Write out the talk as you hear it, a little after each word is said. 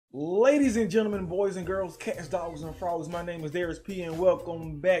Ladies and gentlemen, boys and girls, cats, dogs, and frogs, my name is Darius P, and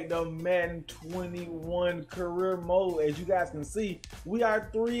welcome back to Madden 21 Career Mode. As you guys can see, we are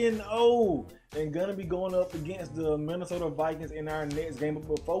 3-0 and gonna be going up against the Minnesota Vikings in our next game.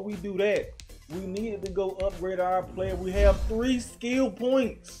 But before we do that, we needed to go upgrade our player. We have 3 skill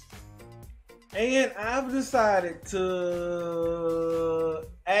points, and I've decided to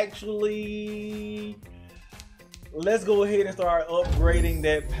actually let's go ahead and start upgrading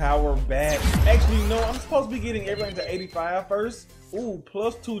that power back. Actually, no, I'm supposed to be getting everything to 85 first. Ooh,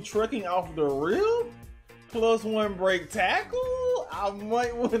 +2 trucking off the rib, +1 break tackle. I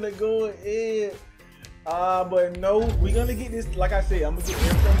might want to go ahead. But no, we're gonna get this. Like I said, I'm gonna get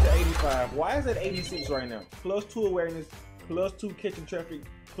everything to 85. Why is that 86 right now? +2 awareness, +2 catching traffic,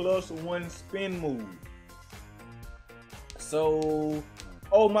 +1 spin move. So,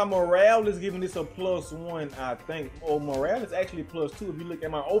 oh, my morale is giving this a +1, I think. Oh, morale is actually +2. If you look at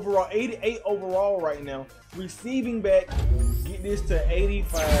my overall, 88 overall right now. Receiving back, get this to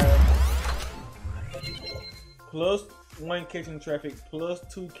 85. +1 catching traffic,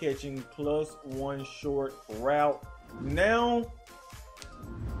 +2 catching, +1 short route. Now,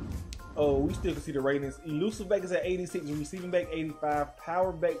 oh, we still can see the ratings. Elusive back is at 86, receiving back 85,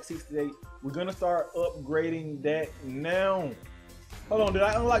 power back 68. We're gonna start upgrading that now. Hold on, did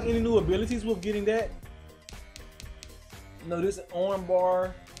I unlock any new abilities with getting that? No, this arm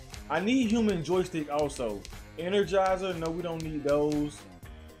bar. I need human joystick also. Energizer, no, we don't need those.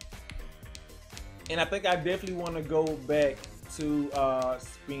 And I think I definitely want to go back to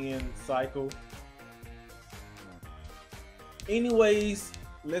spin cycle. Anyways,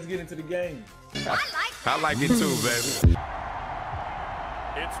 let's get into the game. I like it too, baby.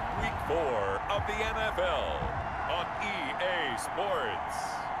 It's week 4 of the NFL on EA Sports.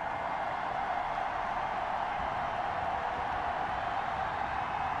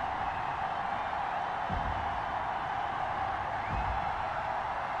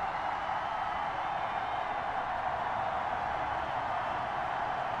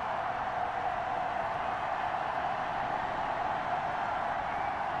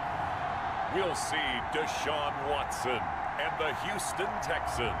 We'll see Deshaun Watson and the Houston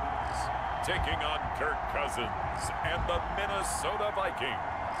Texans taking on Kirk Cousins and the Minnesota Vikings.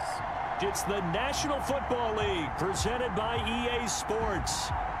 It's the National Football League presented by EA Sports.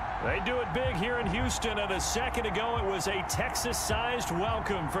 They do it big here in Houston, and a second ago it was a Texas-sized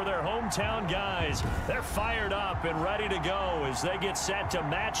welcome for their hometown guys. They're fired up and ready to go as they get set to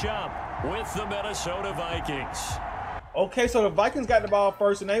match up with the Minnesota Vikings. Okay, so the Vikings got the ball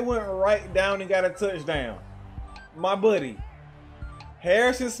first, and they went right down and got a touchdown. My buddy,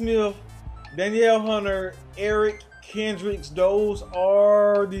 Harrison Smith, Danielle Hunter, Eric Kendricks, those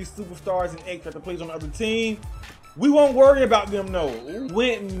are these superstars and X that plays on the other team. We won't worry about them, no.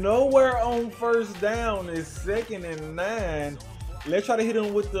 Went nowhere on first down. It's 2nd and 9. Let's try to hit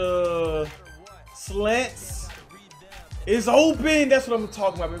him with the slants. It's open. That's what I'm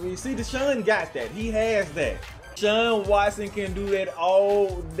talking about, baby. See, Deshaun got that. He has that. Deshaun Watson can do that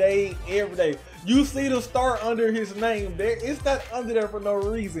all day, every day. You see the star under his name there. It's not under there for no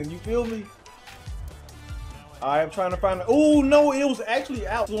reason. You feel me? I'm trying to find. Oh no, it was actually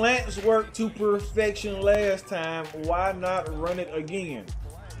out. Slants worked to perfection last time. Why not run it again?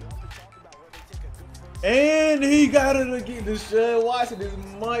 And he got it again. Deshaun Watson, this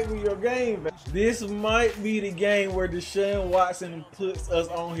might be your game. This might be the game where Deshaun Watson puts us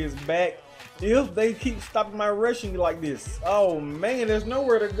on his back. If they keep stopping my rushing like this. Oh man, there's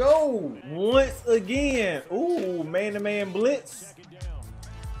nowhere to go. Once again. Ooh, man-to-man blitz.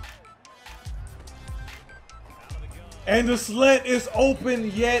 And the slant is open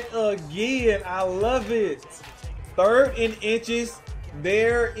yet again. I love it. 3rd and inches.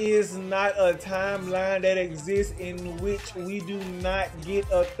 There is not a timeline that exists in which we do not get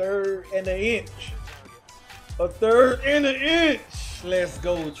a 3rd and an inch. A 3rd and an inch. Let's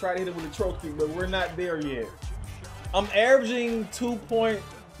go. Try to hit it with a trophy, but we're not there yet. I'm averaging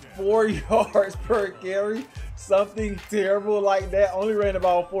 2.4 yards per carry. Something terrible like that. Only ran the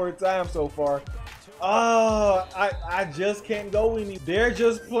ball 4 times so far. I just can't go any. They're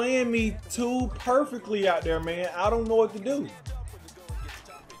just playing me too perfectly out there, man. I don't know what to do.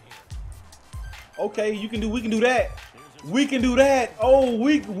 Okay, we can do that. We can do that. Oh,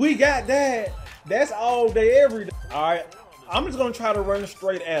 we got that. That's all day, every day. All right. I'm just going to try to run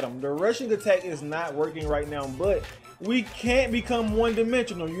straight at him. The rushing attack is not working right now, but we can't become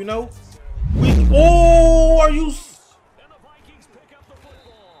one-dimensional, you know? Oh, are you...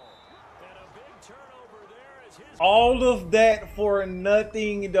 All of that for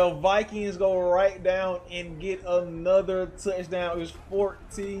nothing. The Vikings go right down and get another touchdown. It's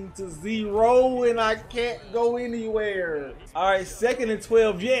 14-0, and I can't go anywhere. All right, 2nd and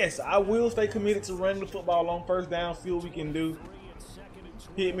 12. Yes, I will stay committed to running the football on first down. See what we can do.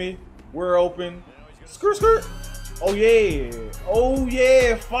 Hit me. We're open. Skirt, skirt. Oh, yeah. Oh,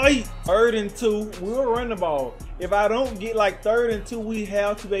 yeah. Fight. 3rd and 2. We'll run the ball. If I don't get like 3rd and 2, we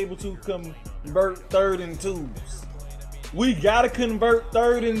have to be able to convert 3rd and 2s. We got to convert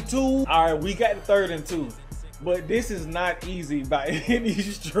 3rd and 2. All right, we got the 3rd and 2. But this is not easy by any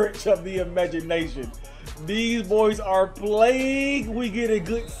stretch of the imagination. These boys are playing. We get a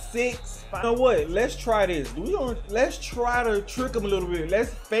good 6. You know what? Let's try this. Let's try to trick them a little bit.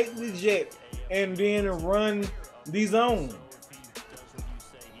 Let's fake the jet and then run the zone.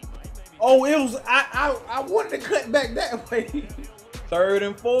 Oh, it was I wanted to cut back that way. 3rd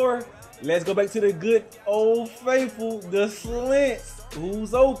and 4. Let's go back to the good old faithful, the slants.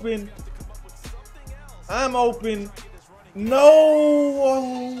 Who's open? I'm open. No,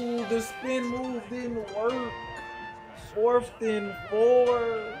 oh, the spin move didn't work. 4th and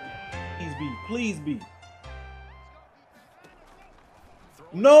 4. Please be, please be.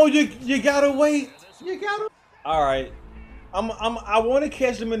 No, you gotta wait. You gotta. All right, I want to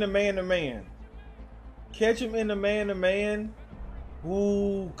catch him in the man-to-man. Catch him in the man-to-man.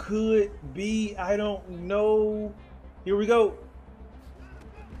 Who could be? I don't know. Here we go.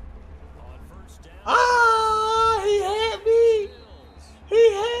 Ah, he had me.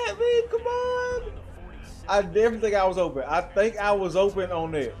 He had me. Come on. I definitely think I was open. I think I was open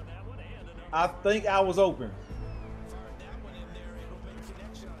on that. I think I was open.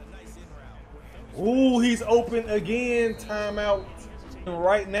 Ooh, he's open again. Timeout.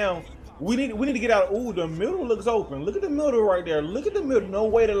 Right now, we need to get out. Ooh, the middle looks open. Look at the middle right there. Look at the middle. No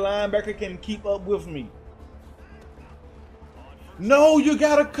way the linebacker can keep up with me. No, you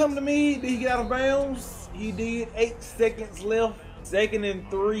gotta come to me. Did he get out of bounds? He did. 8 seconds left. 2nd and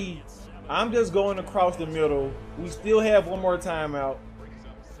 3. I'm just going across the middle. We still have one more timeout.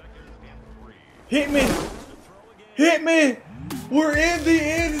 Hit me. Hit me. We're in the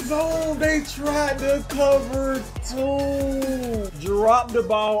end zone. They tried to cover 2. Drop the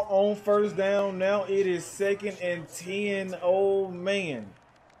ball on first down. Now it is 2nd and 10. Oh, man.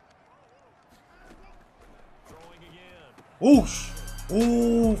 Whoosh.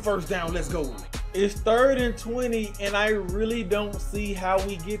 Ooh, first down. Let's go. It's 3rd and 20, and I really don't see how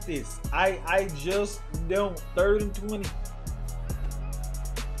we get this. I just don't. 3rd and 20.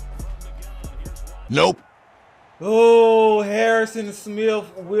 Nope. Oh, Harrison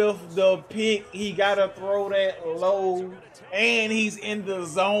Smith with the pick. He got to throw that low, and he's in the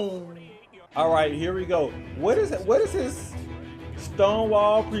zone. All right, here we go. What is it? What is this?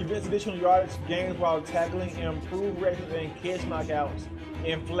 Stonewall prevents additional yardage gains while tackling, improve reactions, and catch knockouts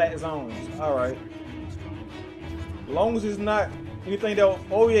in flat zones. All right. As long as it's not anything that,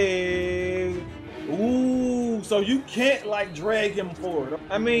 oh yeah. Ooh, so you can't like drag him forward.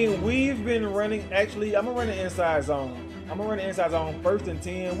 I mean, we've been running, actually, I'm gonna run the inside zone. I'm gonna run the inside zone 1st and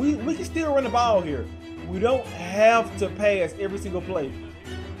 10. We can still run the ball here. We don't have to pass every single play.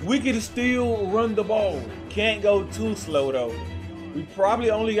 We can still run the ball. Can't go too slow though. We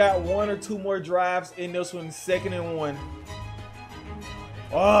probably only got 1 or 2 more drives in this one, 2nd and 1.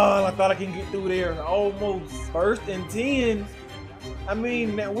 Oh, I thought I can get through there. Almost. 1st and 10. I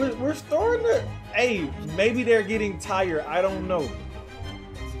mean, we're starting to. Hey, maybe they're getting tired. I don't know.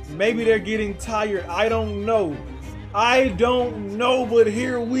 Maybe they're getting tired. I don't know. I don't know, but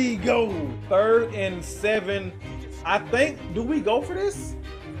here we go. 3rd and 7. I think, do we go for this?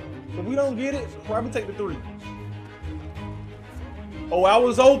 If we don't get it, probably take the 3. Oh, I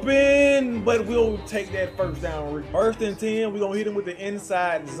was open, but we'll take that first down. 1st and 10, we're going to hit him with the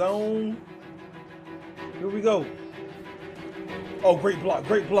inside zone. Here we go. Oh, great block,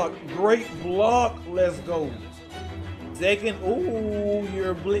 great block, great block. Let's go. 2nd, ooh,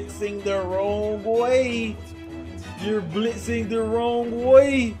 you're blitzing the wrong way. You're blitzing the wrong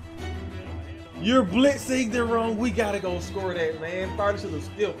way. You're blitzing the wrong. We got to go score that, man. Probably should have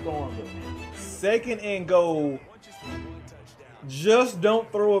still gone, though. 2nd and goal. Just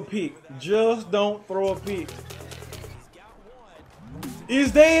don't throw a pick. Just don't throw a pick.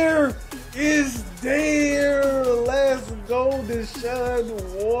 Is there? Is there? Let's go, Deshaun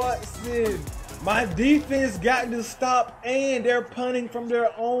Watson. My defense got to stop, and they're punting from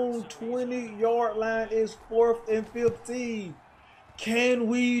their own 20-yard line. It's 4th and 15. Can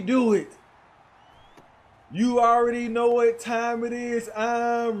we do it? You already know what time it is.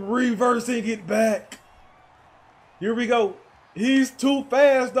 I'm reversing it back. Here we go. He's too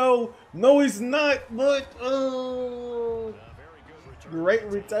fast though. No, he's not, but great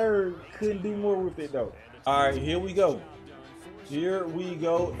return. Couldn't do more with it though. All right, here we go. Here we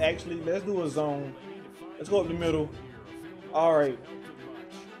go. Actually, let's do a zone. Let's go up the middle. All right.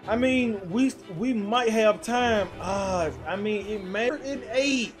 I mean, we might have time. I mean, it mattered in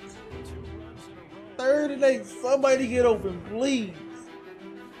 8. 3rd and 8. Somebody get open, please.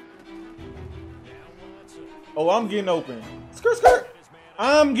 Oh, I'm getting open. Skirt, skirt.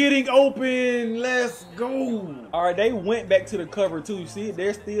 I'm getting open. Let's go. All right, they went back to the cover too. You see it?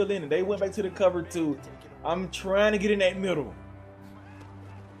 They're still in it. They went back to the cover too. I'm trying to get in that middle.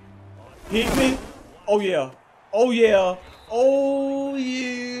 Hit me. Oh, yeah. Oh, yeah. Oh,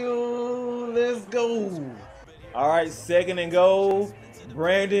 yeah. Let's go. All right, 2nd and goal.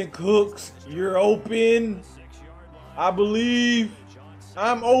 Brandon Cooks, you're open. I believe.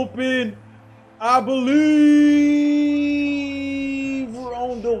 I'm open. I believe we're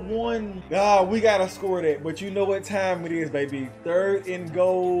on the 1. God, we got to score that. But you know what time it is, baby. 3rd and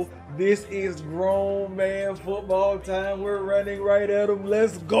goal. This is grown man football time. We're running right at them.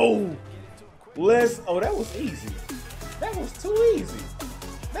 Let's go. Oh, that was easy. That was too easy.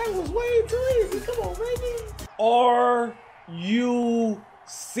 That was way too easy. Come on, baby. Are you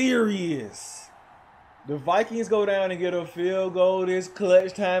serious? The Vikings go down and get a field goal. This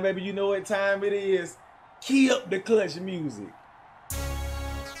clutch time, baby. You know what time it is. Key up the clutch music.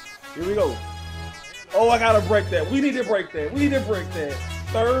 Here we go. Oh, I gotta break that. We need to break that. We need to break that.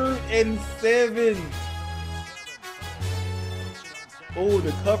 3rd and 7. Oh,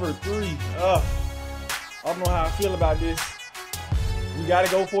 the cover 3. I don't know how I feel about this. We got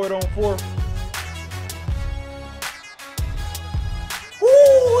to go for it on 4th.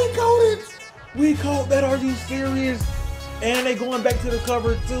 Ooh, we caught it. We caught that. Are you serious? And they going back to the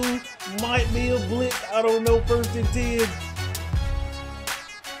cover 2. Might be a blitz. I don't know. 1st and 10.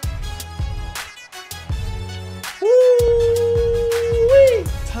 Woo!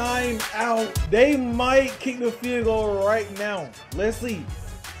 Time out. They might kick the field goal right now. Let's see.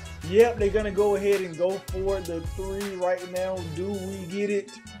 Yep, they're going to go ahead and go for the 3 right now. Do we get it?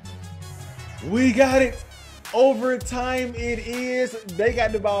 We got it. Overtime it is. They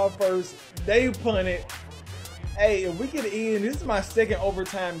got the ball first. They punt it. Hey, if we can end, this is my 2nd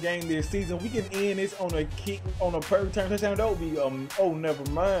overtime game this season. We can end this on a kick, on a per return touchdown. That would be, oh, never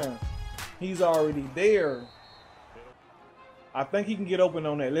mind. He's already there. I think he can get open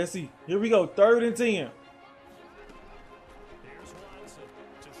on that. Let's see. Here we go. 3rd and 10.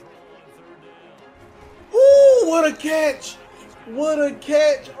 Ooh, what a catch. What a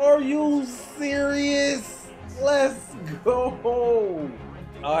catch. Are you serious? Let's go.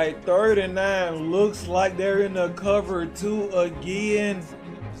 All right, 3rd and 9. Looks like they're in the cover 2 again.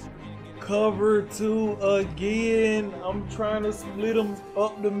 Cover 2 again. I'm trying to split them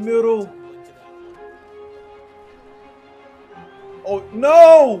up the middle. Oh,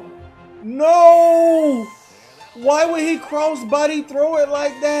 no! No! Why would he cross body throw it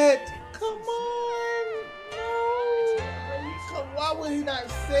like that? Come on! No! Why would he not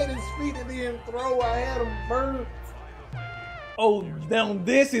set his feet and then throw? I had him burnt. Oh, now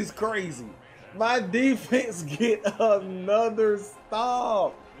this is crazy. My defense get another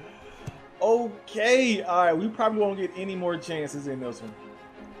stop. Okay, all right, we probably won't get any more chances in this one.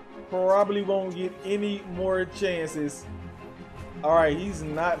 Probably won't get any more chances. All right, he's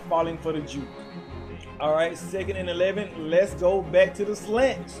not falling for the juke. All right, 2nd and 11. Let's go back to the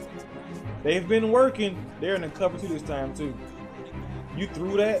slants. They've been working. They're in the cover 2 this time too. You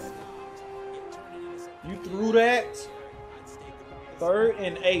threw that. You threw that. 3rd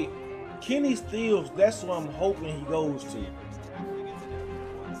and 8. Kenny Stills, that's what I'm hoping he goes to.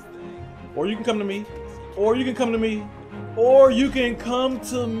 Or you can come to me. Or you can come to me. Or you can come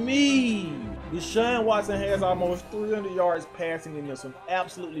to me. Deshaun Watson has almost 300 yards passing in this one.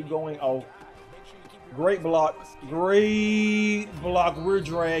 Absolutely going off. Great block. Great block. We're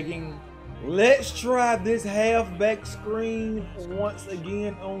dragging. Let's try this halfback screen once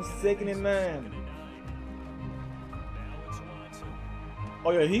again on 2nd and 9.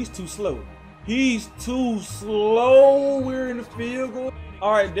 Oh yeah, he's too slow. He's too slow. We're in the field goal.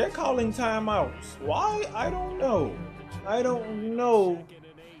 All right, they're calling timeouts. Why? I don't know. I don't know.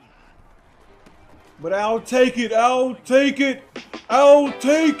 But I'll take it. I'll take it. I'll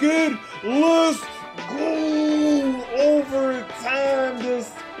take it. Let's go. Overtime to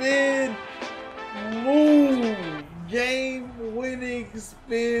spin move. Game-winning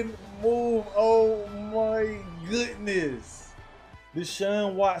spin move. Oh my goodness.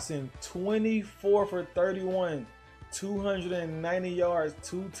 Deshaun Watson, 24 for 31, 290 yards,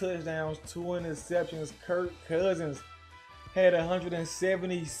 2 touchdowns, 2 interceptions. Kirk Cousins, had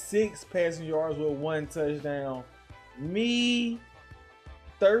 176 passing yards with 1 touchdown. Me,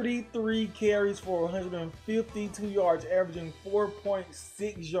 33 carries for 152 yards, averaging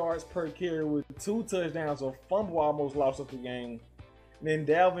 4.6 yards per carry with 2 touchdowns. A fumble almost lost us the game. And then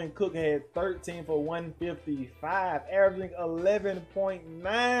Dalvin Cook had 13 for 155, averaging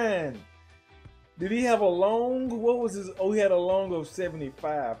 11.9. Did he have a long? What was his? Oh, he had a long of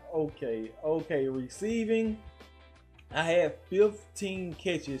 75. Okay. Receiving, I had 15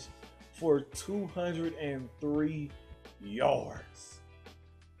 catches for 203 yards.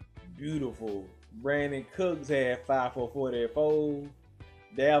 Beautiful. Brandon Cooks had 5 for 44.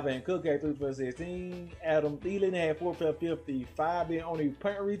 Dalvin Cook had 3 for 16. Adam Thielen had 4 for 55. Then on a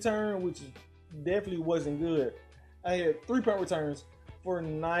punt return, which definitely wasn't good, I had 3 punt returns for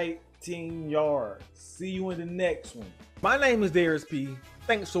 19 yards. See you in the next one. My name is Darius P.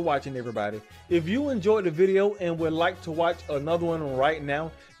 Thanks for watching, everybody. If you enjoyed the video and would like to watch another one right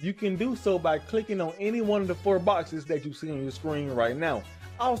now, you can do so by clicking on any one of the 4 boxes that you see on your screen right now.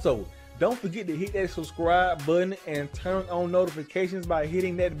 Also, don't forget to hit that subscribe button and turn on notifications by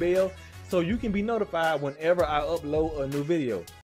hitting that bell so you can be notified whenever I upload a new video.